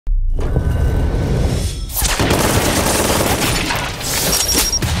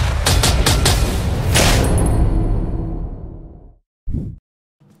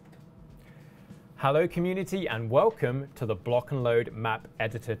Hello community and welcome to the Block and Load Map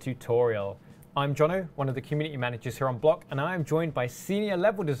Editor tutorial. I'm Jonno, one of the community managers here on Block, and I am joined by senior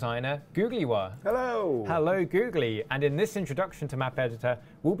level designer Googlywaa. Hello! Hello Googly, and in this introduction to Map Editor,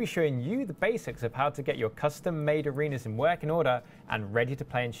 we'll be showing you the basics of how to get your custom made arenas in working order and ready to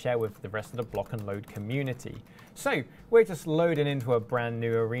play and share with the rest of the Block and Load community. So we're just loading into a brand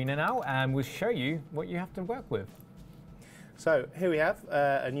new arena now, and we'll show you what you have to work with. So here we have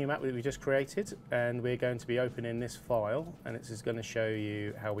a new map that we just created, and we're going to be opening this file, and it's just going to show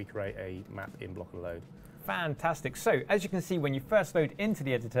you how we create a map in Block and Load. Fantastic. So as you can see, when you first load into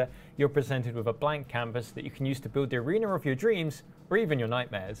the editor, you're presented with a blank canvas that you can use to build the arena of your dreams or even your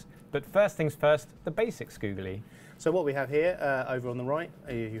nightmares. But first things first, the basics, Googly. So what we have here over on the right,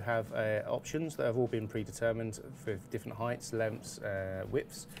 you have options that have all been predetermined for different heights, lengths,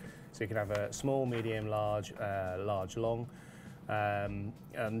 widths. So you can have a small, medium, large, large, long.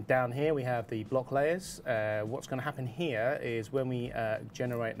 Down here we have the block layers. What's going to happen here is when we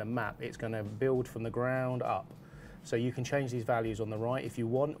generate the map, it's going to build from the ground up. So you can change these values on the right if you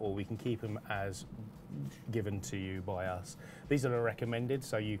want, or we can keep them as given to you by us. These are the recommended,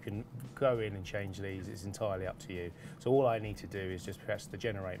 so you can go in and change these. It's entirely up to you. So all I need to do is just press the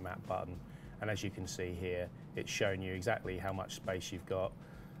generate map button, and as you can see here, it's showing you exactly how much space you've got,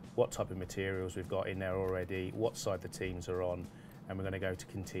 what type of materials we've got in there already, what side the teams are on, and we're going to go to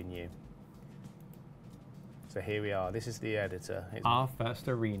continue. So here we are, this is the editor. It's our first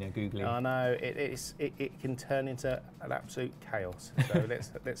arena, Googly. I know, it can turn into an absolute chaos. So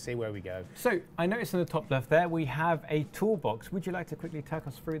let's see where we go. So I noticed in the top left there, we have a toolbox. Would you like to quickly take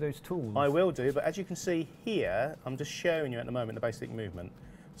us through those tools? I will do, but as you can see here, I'm just showing you at the moment the basic movement.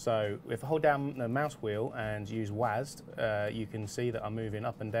 So if I hold down the mouse wheel and use WASD, you can see that I'm moving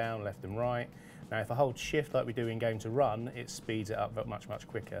up and down, left and right. Now if I hold shift like we do in game to run, it speeds it up much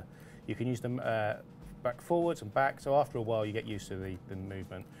quicker. You can use them back forwards and back, so after a while you get used to the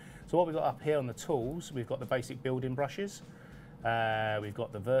movement. So what we've got up here on the tools, we've got the basic building brushes. We've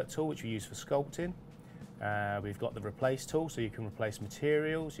got the vert tool, which we use for sculpting. We've got the replace tool, so you can replace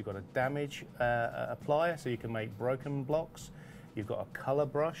materials. You've got a damage applier, so you can make broken blocks. You've got a colour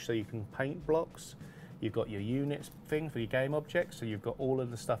brush, so you can paint blocks. You've got your units thing for your game objects, so you've got all of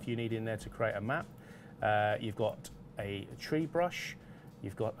the stuff you need in there to create a map. You've got a tree brush.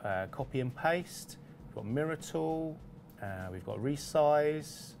 You've got copy and paste. You've got mirror tool. We've got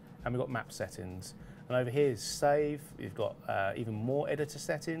resize, and we've got map settings. And over here is save. You've got even more editor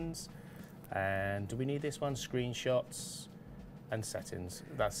settings. And do we need this one? Screenshots. And settings.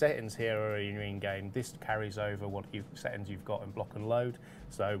 That settings here are in game. This carries over what settings you've got in Block and Load.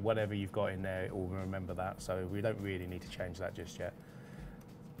 So whatever you've got in there, it will remember that. So we don't really need to change that just yet.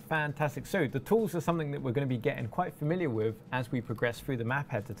 Fantastic. So the tools are something that we're going to be getting quite familiar with as we progress through the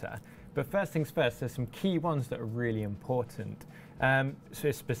map editor. But first things first, there's some key ones that are really important.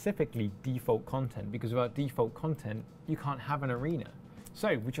 So specifically default content, because without default content, you can't have an arena.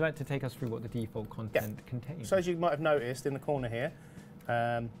 So, would you like to take us through what the default content contains? So as you might have noticed in the corner here,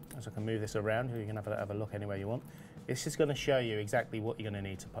 as I can move this around, you can have a look anywhere you want. It's just going to show you exactly what you're going to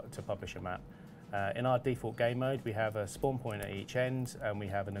need to publish a map. In our default game mode, we have a spawn point at each end, and we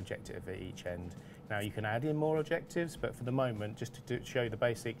have an objective at each end. Now you can add in more objectives, but for the moment, just to show you the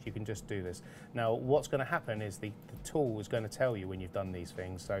basics, you can just do this. Now what's going to happen is the tool is going to tell you when you've done these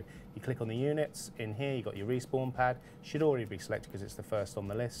things. So you click on the units, in here you've got your respawn pad, should already be selected because it's the first on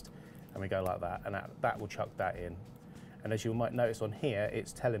the list, and we go like that, and that will chuck that in. And as you might notice on here,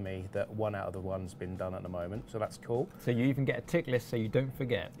 it's telling me that 1 out of the one's been done at the moment, so that's cool. So you even get a tick list so you don't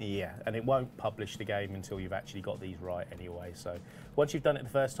forget. Yeah, and it won't publish the game until you've actually got these right anyway. So once you've done it the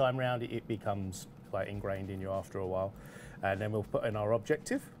first time round, it becomes like ingrained in you after a while. And then we'll put in our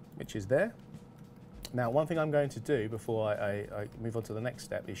objective, which is there. Now, one thing I'm going to do before I move on to the next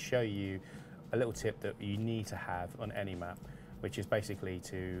step is show you a little tip that you need to have on any map, which is basically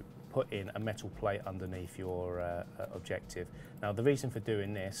to put in a metal plate underneath your objective. Now the reason for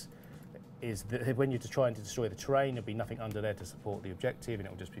doing this is that when you're trying to destroy the terrain, there'll be nothing under there to support the objective and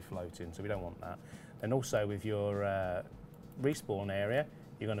it'll just be floating, so we don't want that. And also with your respawn area,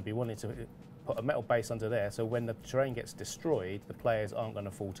 you're going to be wanting to put a metal base under there, so when the terrain gets destroyed, the players aren't going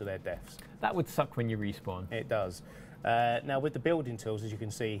to fall to their deaths. That would suck when you respawn. It does. Now with the building tools, as you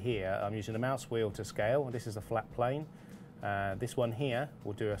can see here, I'm using the mouse wheel to scale, and this is a flat plane. This one here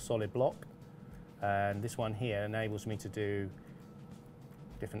will do a solid block, and this one here enables me to do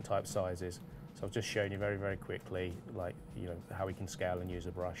different type sizes. So I've just shown you very quickly, like how we can scale and use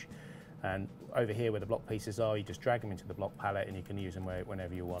a brush. And over here where the block pieces are, you just drag them into the block palette and you can use them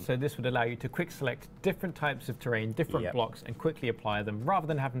whenever you want. So this would allow you to quick select different types of terrain, different blocks, and quickly apply them rather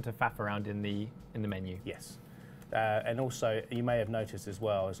than having to faff around in the menu. Yes. And also, you may have noticed as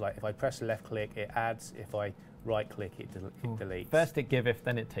well, is like if I press left click, it adds. If I right click, it deletes. First it giveth,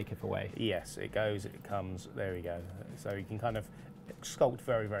 then it taketh away. Yes, it goes, it comes, there we go. So you can kind of sculpt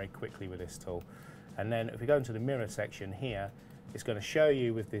very, very quickly with this tool. And then if we go into the mirror section here, it's going to show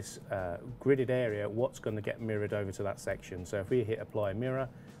you with this gridded area what's going to get mirrored over to that section. So if we hit apply mirror,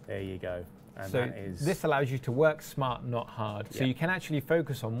 there you go. And so this allows you to work smart, not hard. So you can actually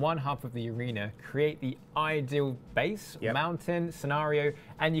focus on one half of the arena, create the ideal base, mountain, scenario,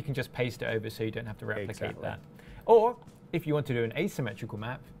 and you can just paste it over so you don't have to replicate that. Or if you want to do an asymmetrical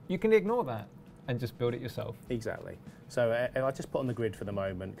map, you can ignore that and just build it yourself. Exactly. So I just put on the grid for the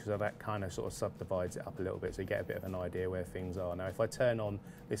moment because that kind of sort of subdivides it up a little bit so you get a bit of an idea where things are. Now if I turn on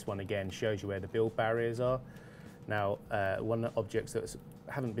this one again, shows you where the build barriers are. Now one of the objects that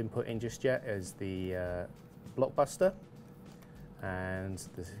haven't been put in just yet is the blockbuster and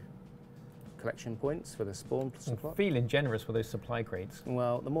the collection points for the spawn supply. Feeling generous with those supply crates.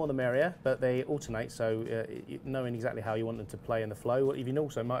 Well, the more the merrier, but they alternate, so knowing exactly how you want them to play in the flow. What you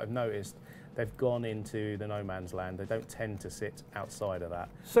also might have noticed, they've gone into the no man's land. They don't tend to sit outside of that.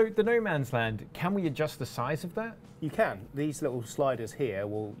 So the no man's land, can we adjust the size of that? You can. These little sliders here,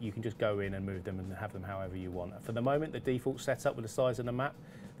 you can just go in and move them and have them however you want. For the moment, the default setup with the size of the map,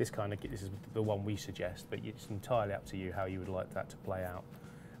 this is the one we suggest, but it's entirely up to you how you would like that to play out.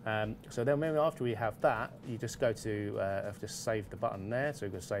 So then maybe after we have that, you just go to just save the button there. So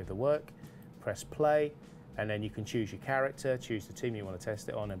you go save the work, press play, and then you can choose your character, choose the team you want to test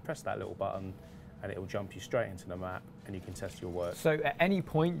it on, and press that little button, and it will jump you straight into the map, and you can test your work. So at any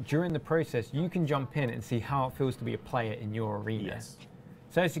point during the process, you can jump in and see how it feels to be a player in your arena. Yes.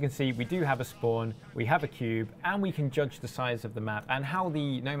 So as you can see, we do have a spawn, we have a cube, and we can judge the size of the map and how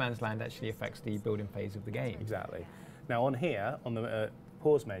the no man's land actually affects the building phase of the game. Exactly. Now on here, on the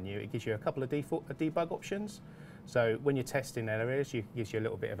pause menu, it gives you a couple of default debug options. So when you're testing areas, it gives you a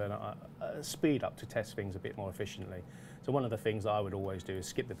little bit of a speed up to test things a bit more efficiently. So one of the things I would always do is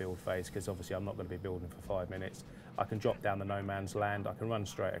skip the build phase, because obviously I'm not going to be building for 5 minutes. I can drop down the no man's land, I can run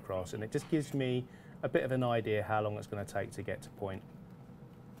straight across, and it just gives me a bit of an idea how long it's going to take to get to point.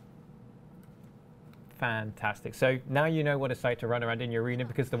 Fantastic. So now you know what it's like to run around in your arena,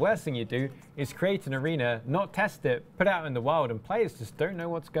 because the worst thing you do is create an arena, not test it, put it out in the wild, and players just don't know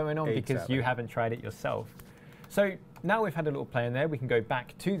what's going on because you haven't tried it yourself. So now we've had a little play in there, we can go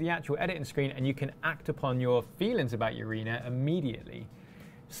back to the actual editing screen and you can act upon your feelings about your arena immediately.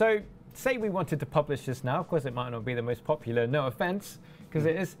 So say we wanted to publish this now. Of course, it might not be the most popular, no offense, because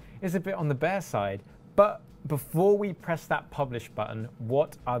it is a bit on the bare side. But before we press that publish button,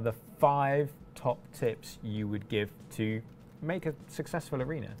 what are the 5 top tips you would give to make a successful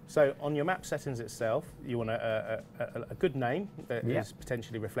arena? So on your map settings itself, you want a good name that is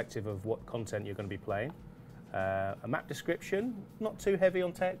potentially reflective of what content you're going to be playing. A map description, not too heavy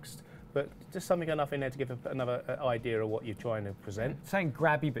on text, but just something enough in there to give another idea of what you're trying to present. Something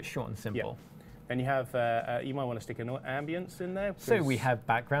grabby but short and simple. Then you have, you might want to stick an ambience in there. So we have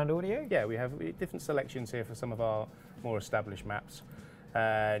background audio? Yeah, we have different selections here for some of our more established maps.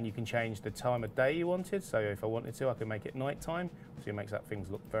 And you can change the time of day you wanted. So if I wanted to, I can make it nighttime. So it makes that things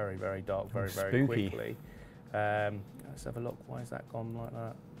look very, very dark, very, very quickly. Let's have a look. Why has that gone like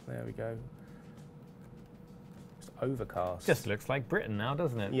that? There we go. It's overcast. Just looks like Britain now,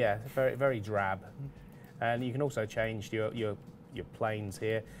 doesn't it? Yeah, very, very drab. And you can also change your planes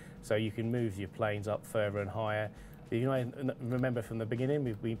here. So you can move your planes up further and higher. You know, remember from the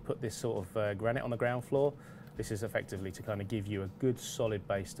beginning, we put this sort of granite on the ground floor. This is effectively to kind of give you a good solid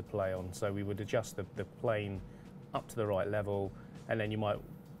base to play on. So we would adjust the plane up to the right level, and then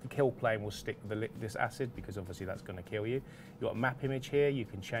the kill plane will stick this acid, because obviously that's going to kill you. You've got a map image here, you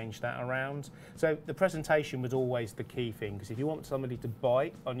can change that around. So the presentation was always the key thing, because if you want somebody to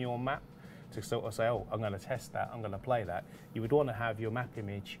bite on your map, to sort of say, oh, I'm going to test that, I'm going to play that, you would want to have your map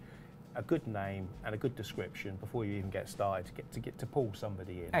image, a good name and a good description before you even get started to pull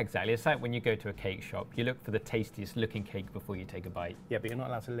somebody in. Exactly. It's like when you go to a cake shop, you look for the tastiest looking cake before you take a bite. Yeah, but you're not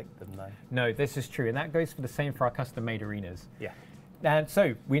allowed to lick them though. No, this is true, and that goes for the same for our custom made arenas. Yeah. And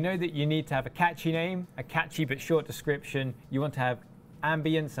so we know that you need to have a catchy name, a catchy but short description. You want to have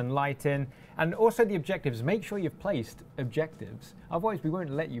ambience and lighting, and also the objectives. Make sure you've placed objectives. Otherwise, we won't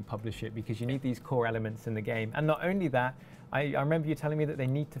let you publish it, because you need these core elements in the game. And not only that, I remember you telling me that they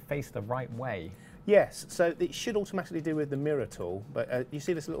need to face the right way. Yes, so it should automatically do with the mirror tool, but you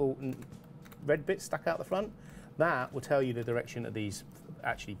see this little red bit stuck out the front? That will tell you the direction of these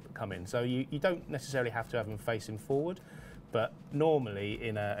actually come in. So you don't necessarily have to have them facing forward, but normally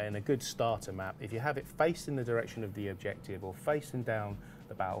in a good starter map, if you have it facing the direction of the objective or facing down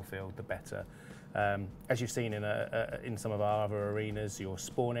the battlefield, the better. As you've seen in some of our other arenas, your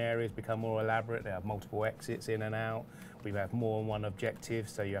spawn areas become more elaborate. They have multiple exits in and out. We have more than one objective,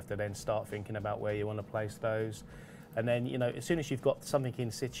 so you have to then start thinking about where you want to place those. And then, you know, as soon as you've got something in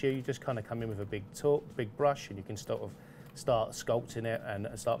situ, you just kind of come in with a big brush, and you can start sculpting it and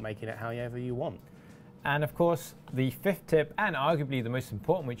start making it however you want. And of course, the fifth tip, and arguably the most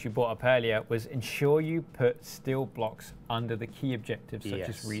important, which you brought up earlier, was ensure you put steel blocks under the key objectives, such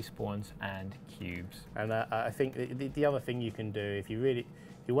as respawns and cubes. And I think the other thing you can do, if you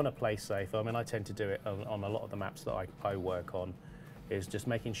want to play safe, I mean, I tend to do it on a lot of the maps that I work on, is just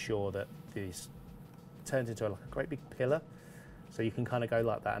making sure that this turns into like a great big pillar. So you can kind of go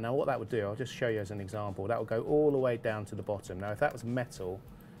like that. And now what that would do, I'll just show you as an example, that would go all the way down to the bottom. Now if that was metal,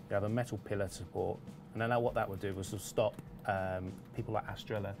 you have a metal pillar support. And then what that would do was to stop people like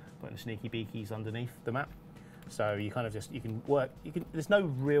Astrella putting sneaky beakies underneath the map. So you kind of just, there's no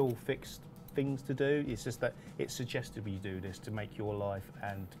real fixed things to do. It's just that it's suggested you do this to make your life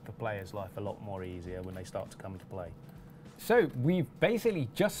and the player's life a lot more easier when they start to come to play. So we've basically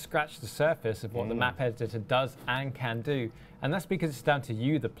just scratched the surface of what the map editor does and can do. And that's because it's down to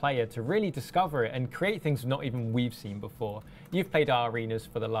you, the player, to really discover it and create things not even we've seen before. You've played our arenas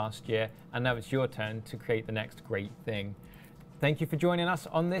for the last year, and now it's your turn to create the next great thing. Thank you for joining us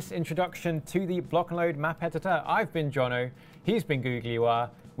on this introduction to the Block and Load map editor. I've been Jonno, he's been Googlywaa.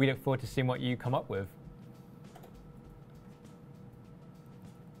 We look forward to seeing what you come up with.